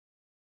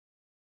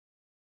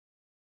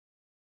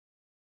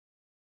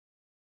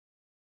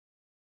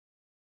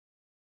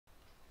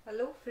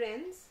Hello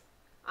friends,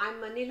 I'm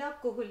Manila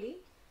Kohli.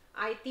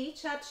 I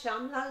teach at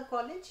Shamlal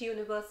College,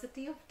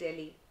 University of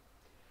Delhi.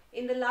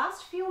 In the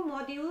last few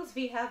modules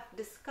we have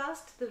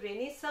discussed the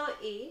Renaissance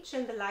age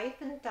and the life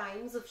and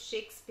times of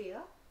Shakespeare.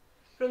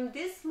 From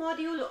this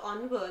module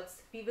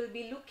onwards we will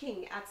be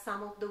looking at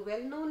some of the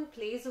well-known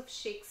plays of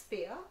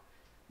Shakespeare,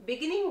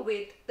 beginning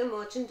with The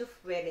Merchant of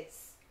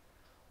Venice.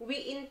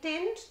 We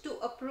intend to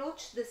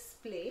approach this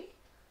play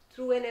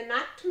through an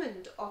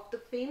enactment of the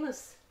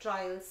famous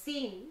trial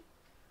scene.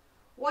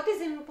 What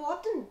is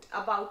important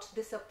about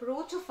this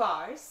approach of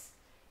ours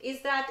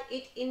is that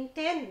it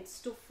intends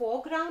to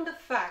foreground a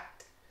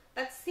fact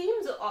that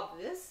seems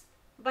obvious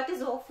but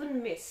is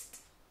often missed.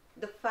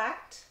 The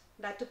fact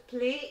that a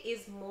play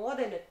is more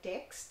than a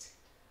text,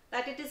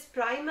 that it is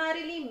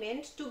primarily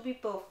meant to be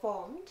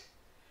performed,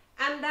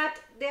 and that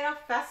there are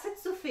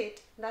facets of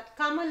it that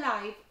come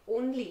alive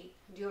only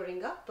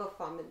during a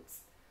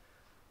performance.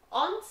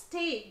 On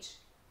stage,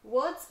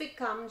 words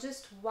become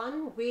just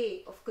one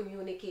way of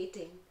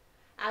communicating,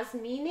 as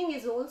meaning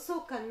is also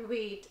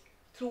conveyed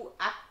through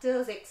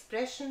actors'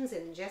 expressions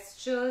and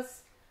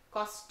gestures,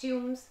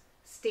 costumes,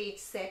 stage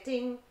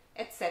setting,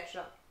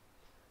 etc.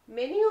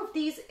 Many of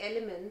these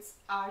elements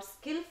are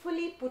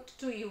skillfully put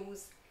to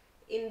use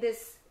in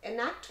this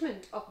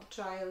enactment of the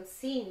trial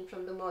scene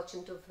from The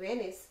Merchant of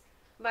Venice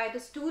by the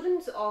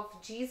students of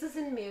Jesus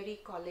and Mary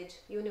College,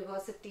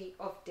 University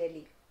of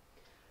Delhi.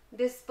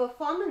 This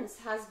performance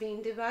has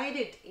been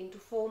divided into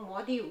 4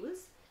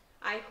 modules.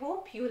 I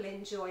hope you'll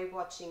enjoy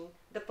watching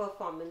the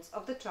performance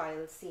of the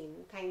trial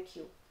scene. Thank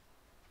you.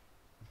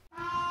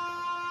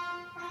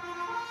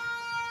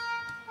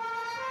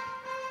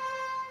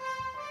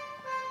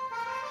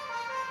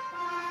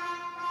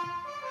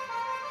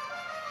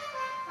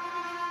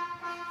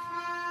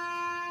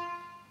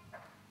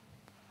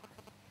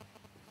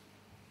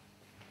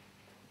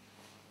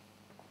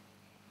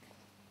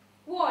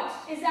 What,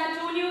 is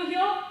Antonio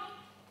here?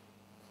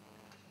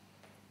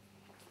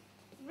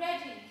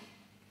 Ready,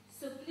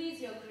 so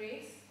please your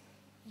grace.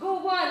 Go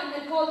one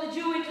and call the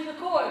Jew into the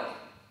court.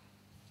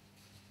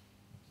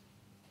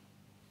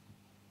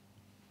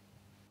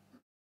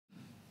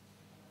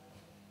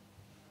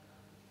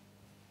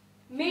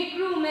 Make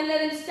room and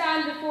let him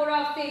stand before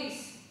our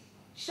face.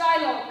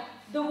 Shylock,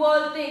 the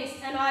world thinks,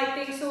 and I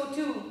think so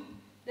too,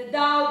 that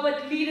thou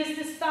but leadest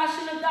this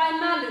fashion of thy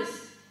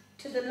malice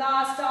to the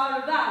last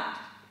hour of act,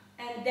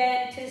 and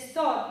then 'tis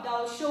thought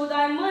thou'lt show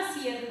thy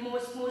mercy and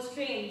remorse more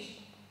strange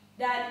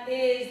than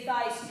is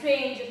thy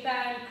strange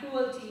apparent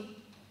cruelty.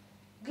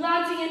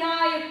 Glancing an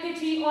eye of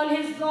pity on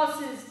his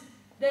losses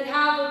that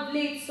have of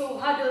late so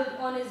huddled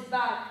on his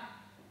back,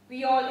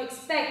 we all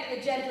expect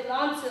a gentle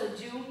answer,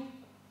 Jew.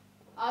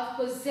 I've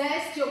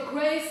possessed your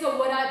grace of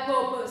what I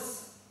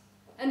purpose,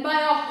 and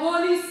by our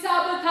holy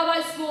Sabbath have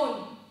I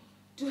sworn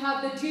to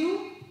have the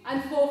due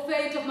and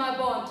forfeit of my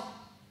bond.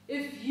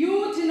 If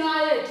you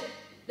deny it,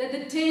 let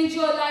the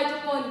danger light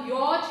upon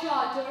your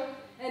charter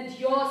and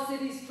your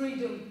city's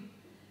freedom.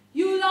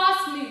 You'll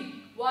ask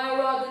me why I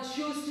rather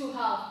choose to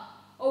have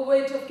a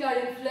weight of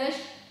carrying flesh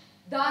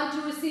than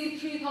to receive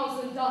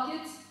 3,000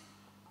 ducats.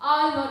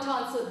 I'll not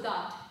answer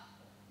that,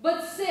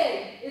 but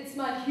say it's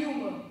my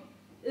humor.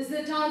 Is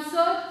it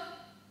answered?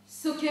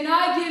 So can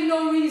I give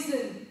no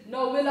reason,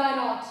 nor will I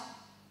not.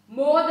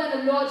 More than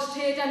a lodged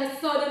hate and a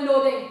sudden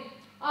loathing,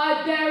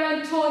 I bear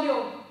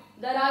Antonio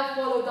that I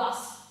follow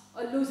thus,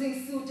 a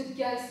losing suit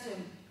against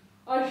him.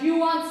 Are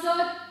you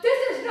answered?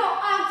 This is no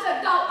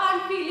answer, thou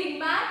unfeeling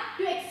man,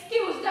 to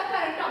excuse the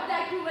current of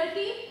thy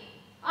cruelty.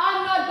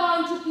 I'm not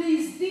bound to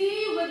please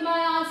thee with my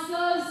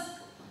answers.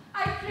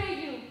 I pray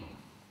you,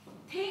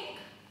 think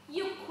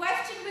you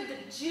question with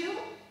the Jew?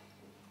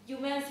 You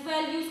may as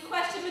well use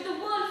question with the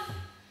wolf.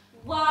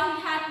 Why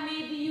he hath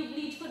made thee you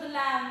bleed for the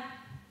lamb.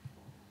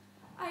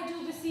 I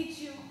do beseech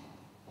you,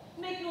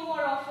 make no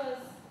more offers,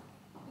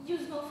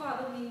 use no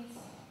farther means,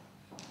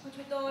 but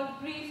with all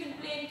brief and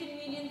plain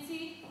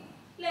conveniency,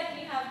 let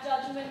me have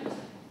judgment,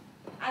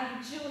 and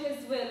the Jew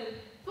his will.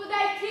 For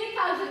thy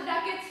 3,000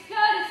 ducats, here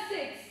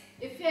is 6.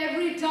 If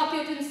every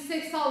ducat in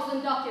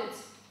 6,000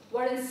 ducats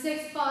were in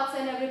 6 parts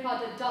and every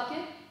part a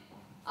ducat,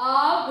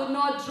 I would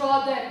not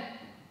draw them.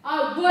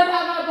 I would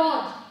have my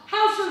bond.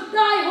 How shall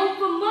thy hope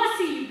for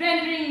mercy,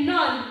 rendering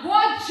none?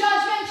 What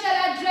judgment shall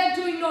I dread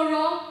doing no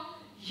wrong?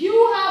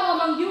 You have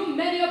among you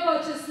many a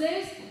purchased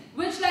slaves,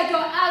 which like your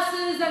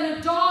asses and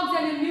your dogs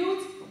and your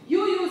mules,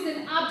 you use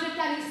in abject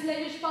and in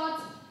slavish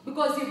parts,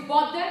 because you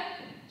bought them.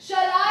 Shall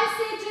I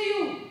say to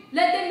you,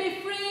 let them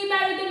be free,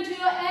 marry them to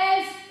your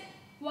heirs?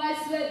 Why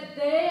sweat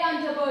they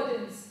under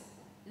burdens?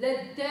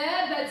 Let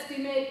their beds be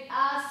made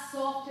as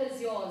soft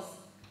as yours,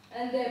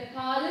 and their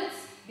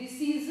palates be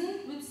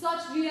seasoned with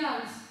such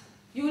viands.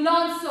 You'll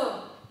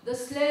answer, the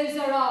slaves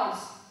are ours.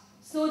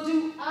 So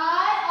do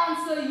I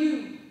answer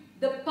you.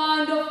 The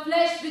pound of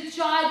flesh which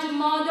I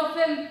demand of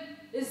him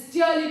is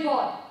dearly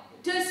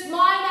bought. 'Tis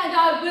mine and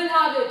I will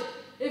have it.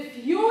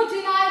 If you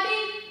deny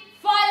me,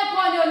 fire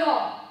upon your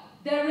law.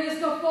 There is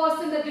no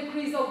force in the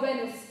decrees of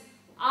Venice.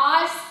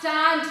 I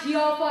stand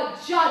here for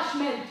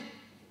judgment.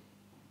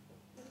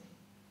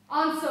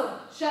 Answer,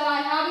 shall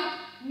I have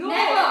it? No.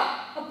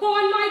 Never!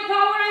 Upon my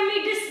power I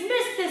may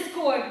dismiss this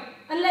court,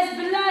 unless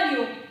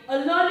Bellario, a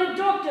learned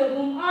doctor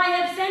whom I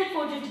have sent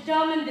for to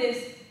determine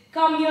this,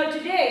 come here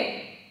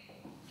today.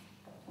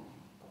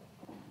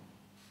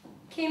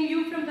 Came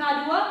you from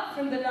Padua,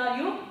 from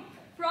Bellario?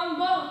 From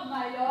both,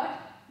 my lord.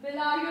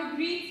 Bellario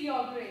greets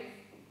your grace.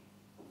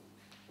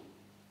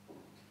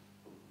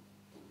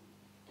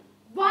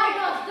 Why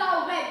dost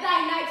thou wed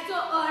thy knife so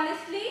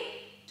earnestly?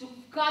 To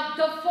cut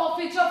the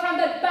forfeiture from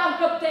that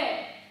bankrupt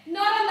debt.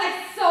 Not on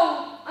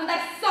thy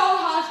soul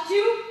harsh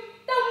Jew,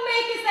 thou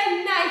makest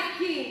thy knife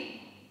keen.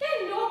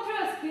 Can no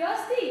cross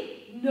pierce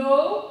thee?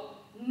 No,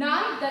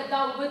 none that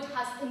thou wit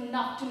hast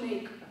enough to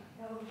make.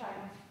 No,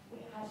 child,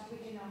 it has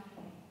wit enough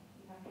to make.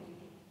 You have to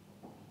read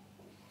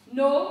it.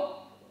 No,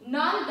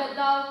 none that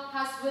thou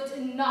hast wit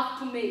enough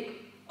to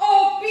make.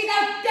 Oh, be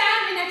thou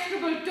damned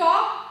inexorable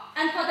dog,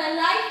 and for thy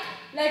life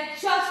let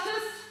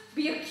justice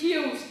be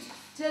accused.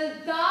 Till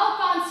thou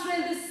canst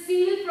rend the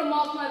seal from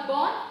off my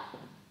bond,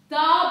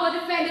 thou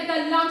but offended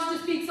thy lungs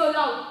to speak so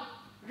loud.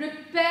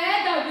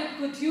 Repair thy with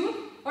good tune,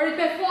 or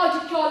repair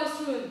fault to careless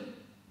ruin.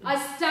 I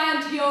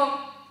stand here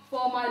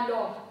for my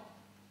lord.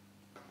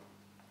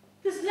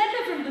 This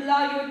letter from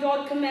Bellario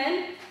doth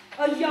commend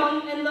a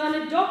young and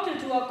learned doctor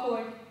to our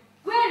court.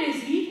 Where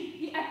is he?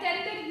 He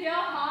attended here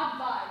hard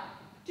by,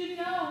 to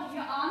know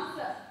your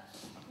answer,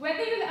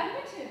 whether you'll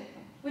admit him.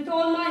 With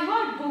all my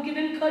heart, go give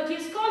him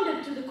courteous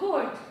conduct to the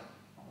court.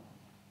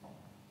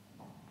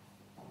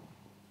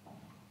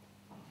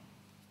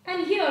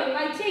 And here,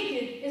 I take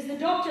it, is the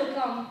doctor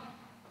come.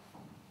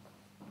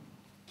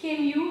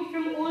 Came you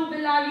from old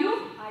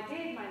Bellario? I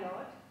did, my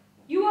lord.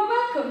 You are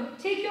welcome.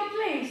 Take your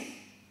place.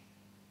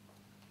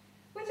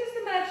 Which is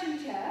the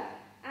merchant here,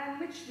 and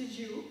which the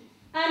Jew?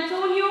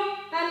 Antonio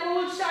and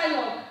old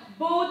Shylock,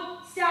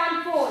 both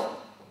stand forth.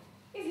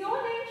 Is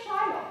your name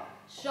Shylock?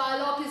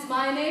 Shylock is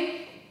my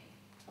name.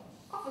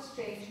 Of a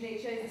strange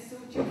nature is the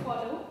suit you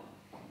follow,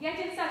 yet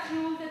in such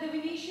rules that the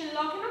Venetian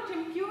law cannot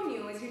impugn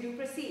you as you do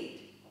proceed.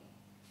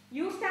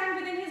 You stand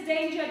within his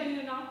danger, do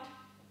you not?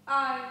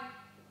 Aye,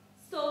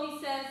 so he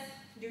says.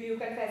 Do you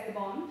confess the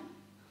bond?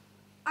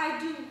 I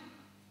do.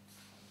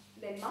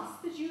 Then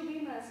must the Jew be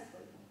merciful.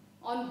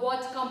 On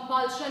what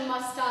compulsion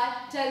must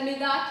I? Tell me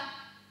that.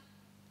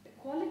 The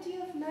quality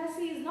of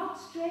mercy is not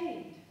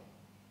strained.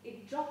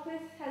 It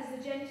droppeth as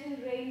the gentle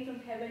rain from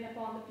heaven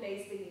upon the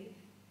place beneath.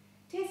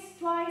 'Tis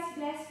twice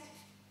blessed.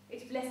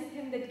 It blesseth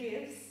him that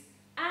gives,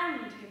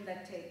 and him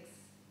that takes.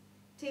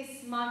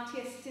 'Tis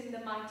mightiest in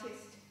the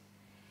mightiest.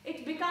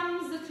 It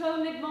becomes the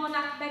throned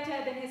monarch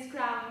better than his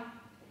crown.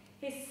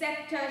 His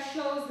sceptre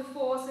shows the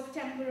force of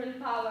temporal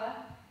power,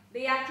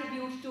 the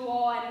attribute to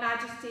awe and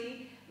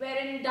majesty,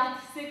 wherein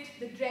doth sit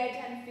the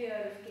dread and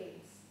fear of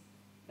kings.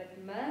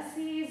 But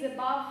mercy is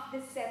above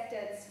this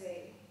sceptred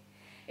sway.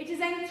 It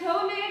is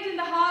enthroned in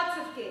the hearts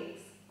of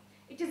kings.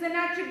 It is an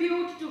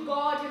attribute to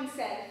God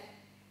himself.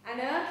 An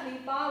earthly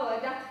power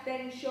doth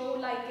then show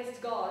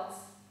likest gods,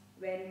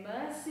 when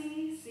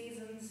mercy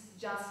seasons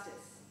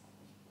justice.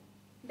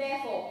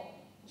 Therefore,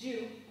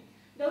 Jew,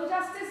 though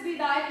justice be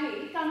thy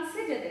plea,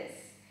 consider this,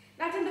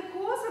 that in the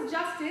course of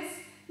justice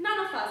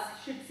none of us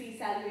should see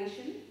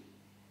salvation.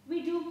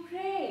 We do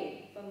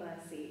pray for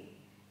mercy,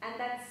 and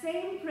that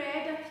same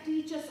prayer doth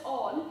teach us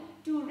all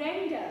to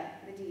render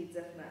the deeds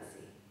of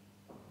mercy.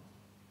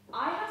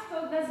 I have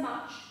spoken thus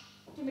much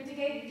to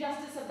mitigate the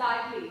justice of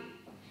thy plea,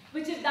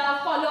 which if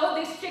thou follow,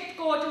 the strict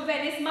court of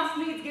Venice must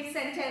needs give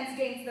sentence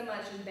against the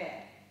merchant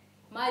there.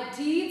 My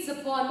deeds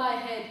upon my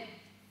head,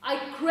 I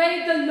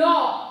crave the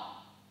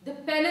law, the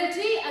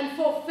penalty and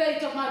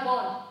forfeit of my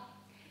bond.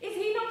 Is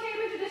he not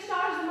able to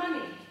discharge the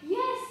money?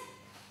 Yes,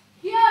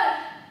 here,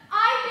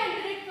 I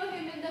tender it for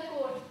him in the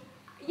court.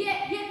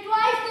 Yet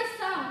twice the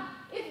sum.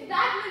 If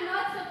that will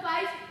not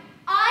suffice,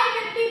 I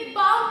will be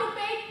bound to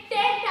pay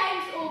 10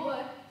 times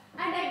over.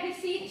 And I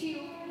beseech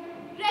you,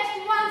 rest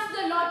once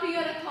the law to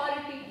your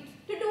authority,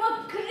 to do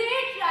a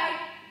great right,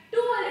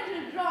 do a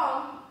little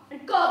wrong,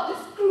 and curb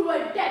this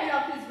cruel devil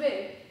of his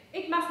will.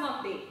 It must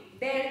not be.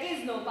 There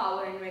is no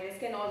power in Venice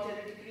can alter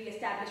a decree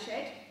establish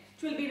it.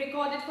 'Twill be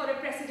recorded for a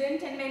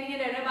precedent, and many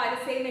an error by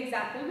the same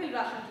example will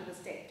rush into the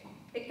state.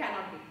 It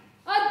cannot be.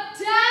 A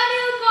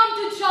Daniel come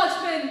to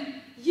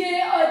judgment,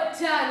 yea, a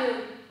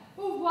Daniel.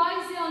 O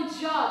wise young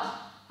judge,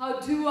 how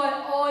do I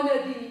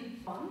honor thee?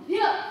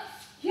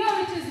 Here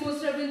it is,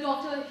 most reverend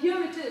doctor,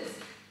 here it is.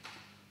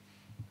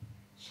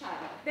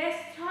 Child, there's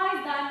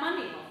thrice thy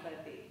money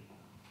offered thee.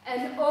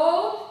 An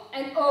oath,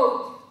 an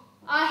oath.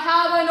 I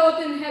have an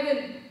oath in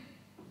heaven.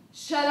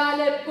 Shall I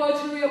let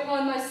perjury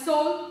upon my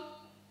soul?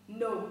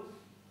 No,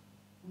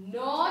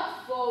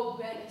 not for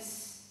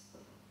Venice.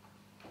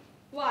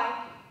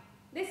 Why,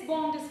 this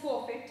bond is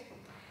forfeit,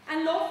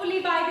 and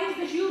lawfully by this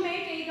the Jew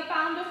may take a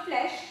pound of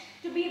flesh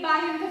to be by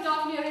him cut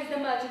off nearest the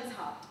merchant's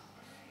heart.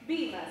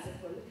 Be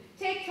merciful,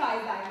 take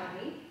thrice thy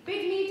money,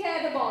 bid me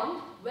tear the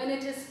bond, when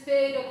it is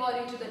paid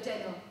according to the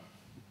tenor.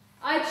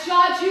 I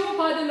charge you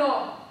by the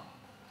law,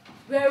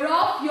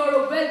 whereof you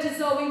are a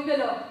well-deserving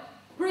pillar.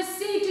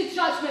 Proceed to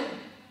judgment.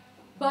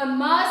 By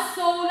my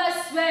soul I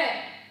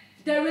swear,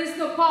 there is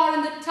no power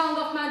in the tongue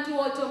of man to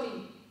alter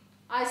me.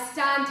 I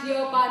stand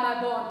here by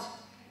my bond.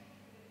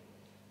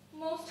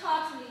 Most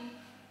heartily,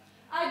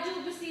 I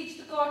do beseech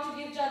the court to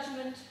give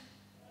judgment.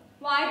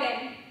 Why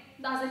then,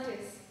 thus it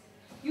is.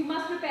 You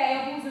must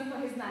prepare your bosom for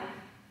his knife.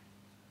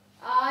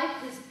 I,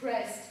 his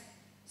breast,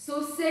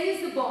 so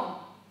says the bond.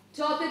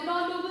 Doth it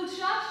not, noble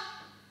judge?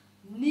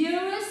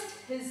 Nearest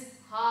his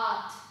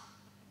heart.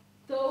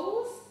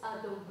 Those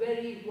are the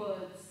very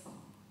words.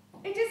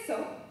 It is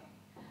so.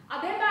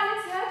 Are there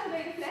ballots here to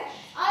weigh the flesh?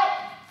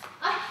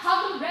 I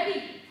have them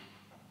ready.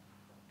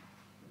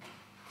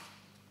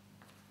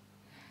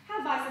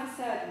 Have I some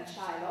surgeon,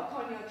 Shylock,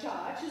 on your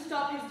charge to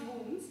stop his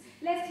wounds,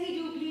 lest he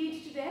do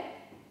bleed to death?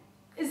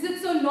 Is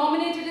it so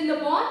nominated in the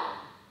bond?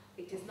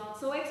 It is not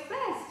so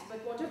expressed,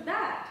 but what of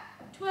that?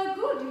 'Twere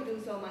good you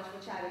do so much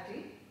for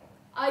charity.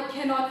 I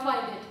cannot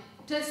find it.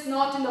 'Tis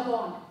not in the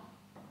bond.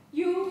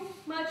 You,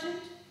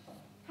 merchant,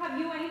 have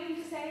you anything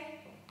to say?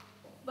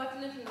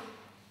 But little.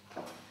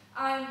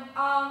 I am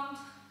armed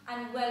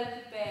and well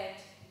prepared.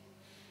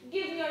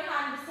 Give me your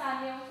hand,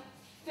 Bassanio.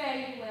 Fare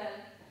you well.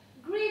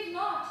 Grieve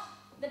not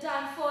that I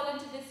am fallen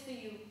to this for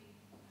you.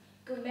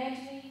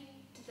 Commend me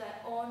to thy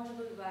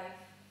honorable wife.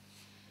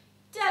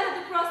 Tell her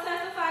the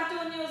process of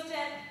Antonio's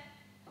death.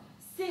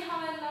 Say how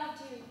I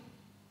loved you.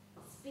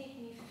 Speak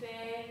me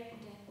fair in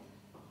death.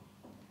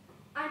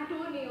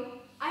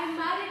 Antonio, I am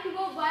married to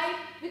a wife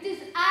which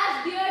is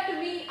as dear to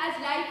me as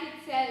life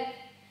itself.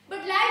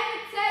 But life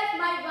itself,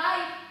 my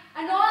wife,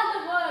 and all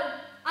the world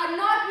are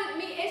not with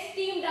me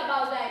esteemed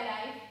above thy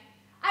life.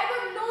 I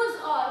would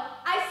lose all,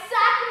 I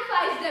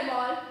sacrifice them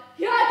all,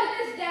 here to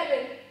this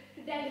devil,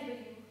 to deliver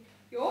you.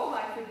 Your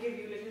wife would give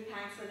you little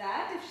thanks for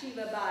that if she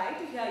were by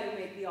to hear you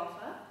make the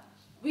offer.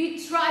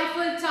 We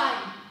trifle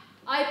time.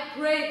 I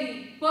pray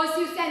thee,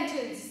 pursue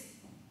sentence.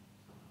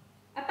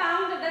 A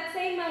pound of that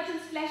same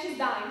merchant's flesh is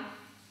thine.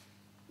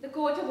 The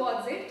court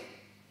awards it,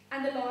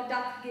 and the law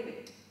doth give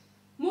it.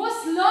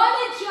 Most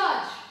learned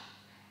judge,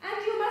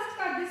 And you must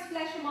cut this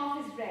flesh from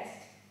off his breast.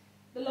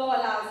 The law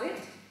allows it,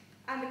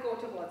 and the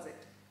court awards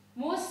it.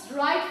 most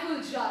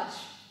rightful judge,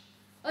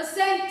 a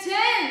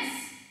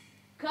sentence.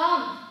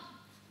 Come,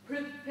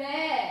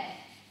 prepare.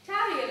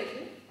 Tarry a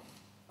little.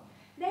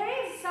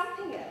 There is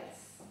something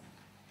else.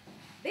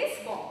 This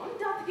bond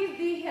doth give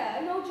thee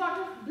here no jot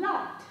of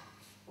blood.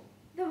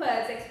 The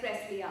words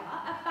expressly are,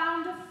 a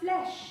pound of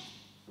flesh.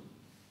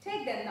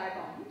 Take then thy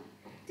bond,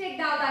 take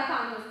thou thy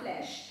pound of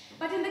flesh,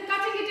 but in the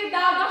cutting it if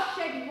thou dost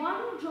shed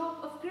one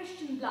drop of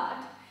Christian blood,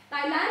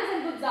 thy lands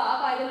and goods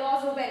are, by the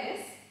laws of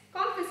Venice,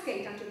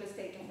 confiscate unto the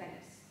state of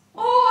Venice.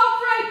 O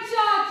upright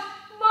judge,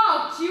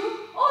 marked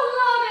you, O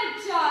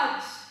learned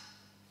judge.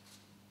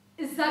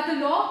 Is that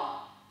the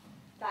law?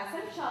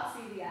 Thyself shalt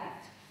see the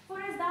act,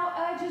 for as thou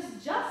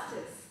urgest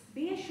justice,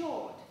 be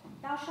assured,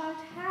 thou shalt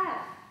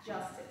have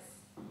justice,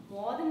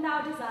 more than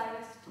thou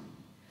desirest.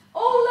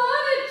 O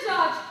learned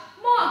judge,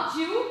 marked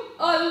you,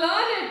 a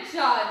learned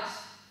judge.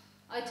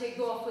 I take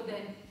the offer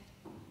then.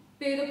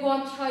 Pay the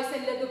bond thrice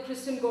and let the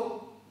Christian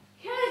go.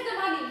 Here is the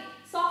money,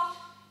 soft.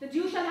 The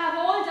Jew shall have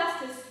all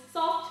justice,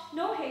 soft,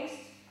 no haste.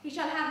 He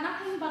shall have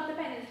nothing but the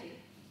penalty.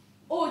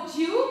 O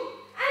Jew,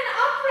 an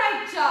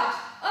upright judge,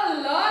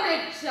 a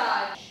learned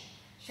judge.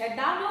 Shed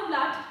thou no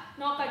blood,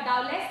 nor cut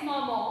thou less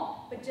nor more,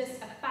 but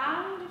just a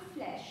pound of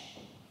flesh.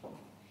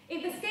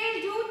 If the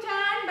scale do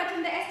turn but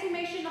in the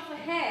estimation of a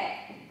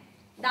hair,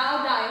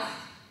 thou diest,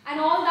 and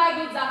all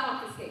thy goods are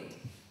confiscated.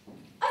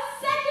 A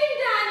second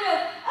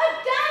Daniel, a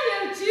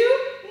Daniel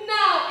Jew.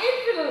 Now,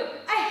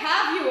 infidel, I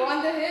have you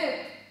on the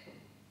hip.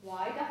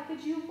 Why doth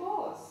the Jew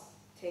pause?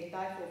 Take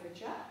thy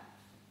forfeiture.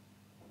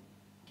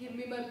 Give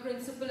me my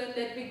principal and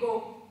let me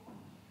go.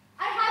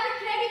 I have it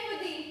ready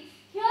for thee.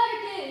 Here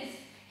it is.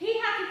 He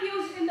hath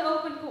refused in the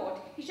open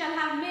court. He shall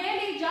have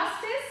merely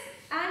justice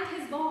and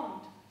his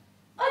bond.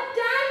 A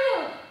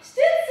Daniel,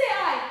 still say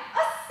I,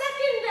 a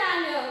second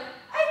Daniel.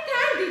 I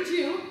thank thee,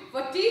 Jew,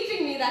 for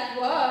teaching me that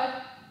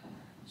word.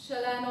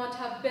 Shall I not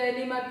have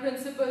barely my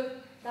principal?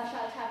 Thou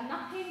shalt have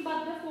nothing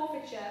but the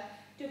forfeiture,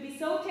 to be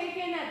so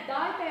taken at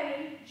thy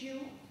peril, Jew.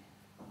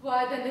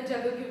 Why then the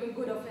devil giving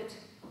good of it?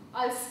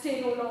 I'll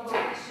stay no longer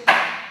Christian.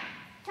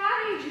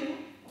 Tarry, Jew.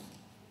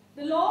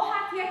 The law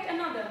hath yet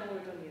another hold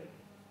on you.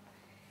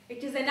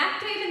 It is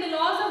enacted in the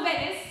laws of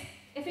Venice,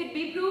 if it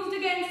be proved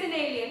against an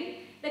alien,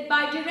 that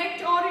by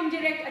direct or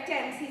indirect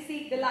attempts he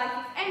seek the life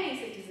of any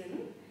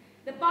citizen,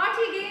 the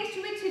party against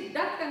which it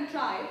doth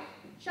contrive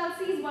shall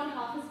seize one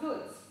half his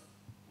goods.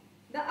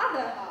 The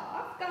other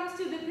half comes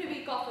to the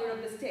privy coffer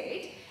of the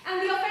state,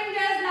 and the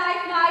offender's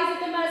life lies at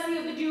the mercy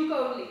of the Duke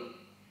only.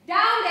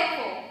 Down,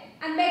 therefore,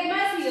 and beg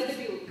mercy of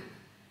the Duke.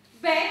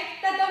 Beg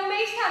that thou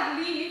mayst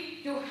have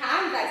leave to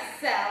hang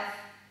thyself,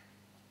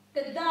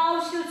 that thou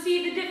shalt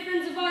see the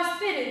difference of our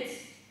spirits.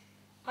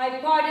 I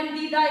pardon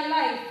thee thy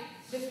life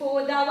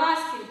before thou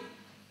ask it.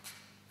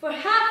 For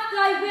half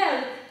thy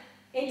wealth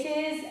it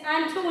is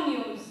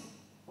Antonio's,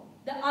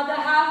 the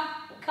other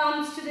half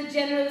comes to the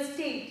general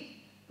state,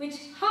 which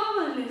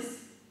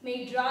humbleness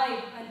may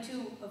drive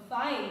unto a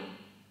fine.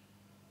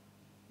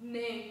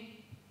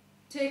 Nay,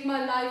 take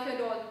my life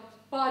and all,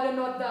 pardon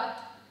not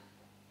that.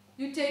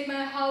 You take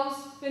my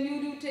house when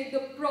you do take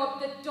the prop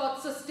that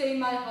doth sustain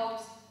my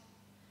house.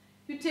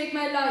 You take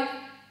my life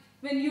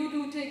when you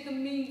do take the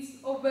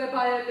means of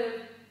whereby I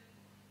live.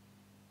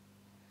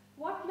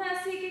 What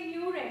mercy can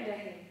you render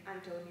him,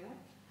 Antonio?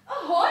 A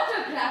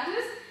halter,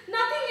 Gratus,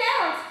 nothing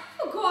else,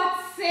 for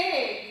God's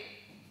sake.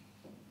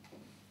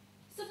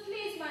 So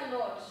please, my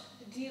lord,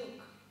 the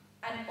Duke,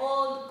 and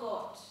all the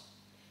court,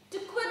 to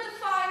quit the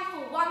fine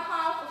for one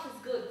half of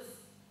his goods,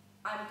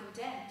 I'm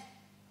content.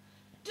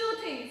 Two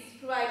things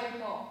provided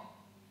more,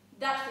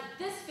 that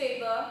for this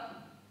favor,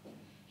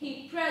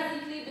 he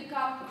presently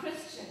become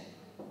Christian.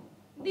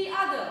 The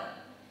other,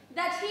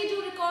 that he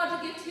do record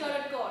a gift here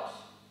at court,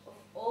 of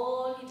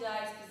all he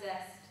dies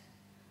possessed,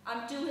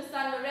 unto his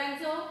son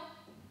Lorenzo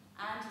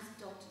and his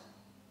daughter.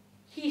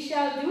 He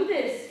shall do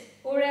this,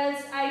 or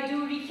else I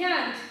do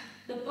recant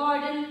the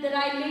pardon that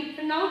I late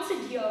pronounced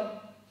here.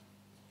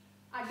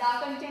 Art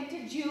thou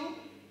contented, Jew?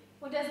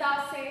 What dost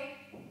thou say?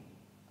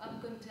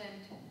 I'm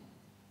content.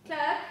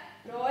 Clerk,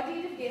 draw a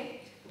deed of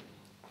gift.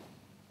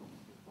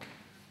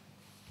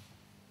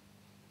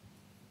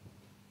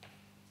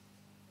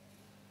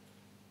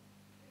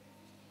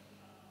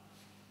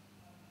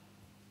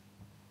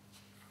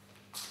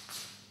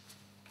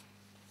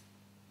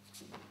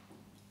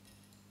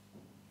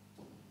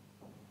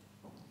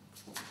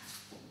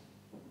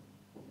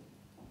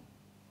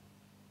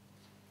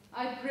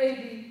 I pray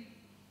thee,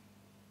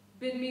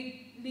 bid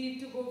me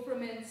leave to go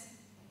from hence.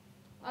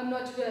 I'm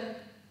not well.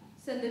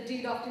 Send the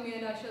deed after me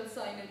and I shall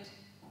sign it.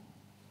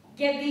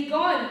 Get thee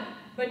gone,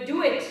 but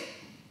do it.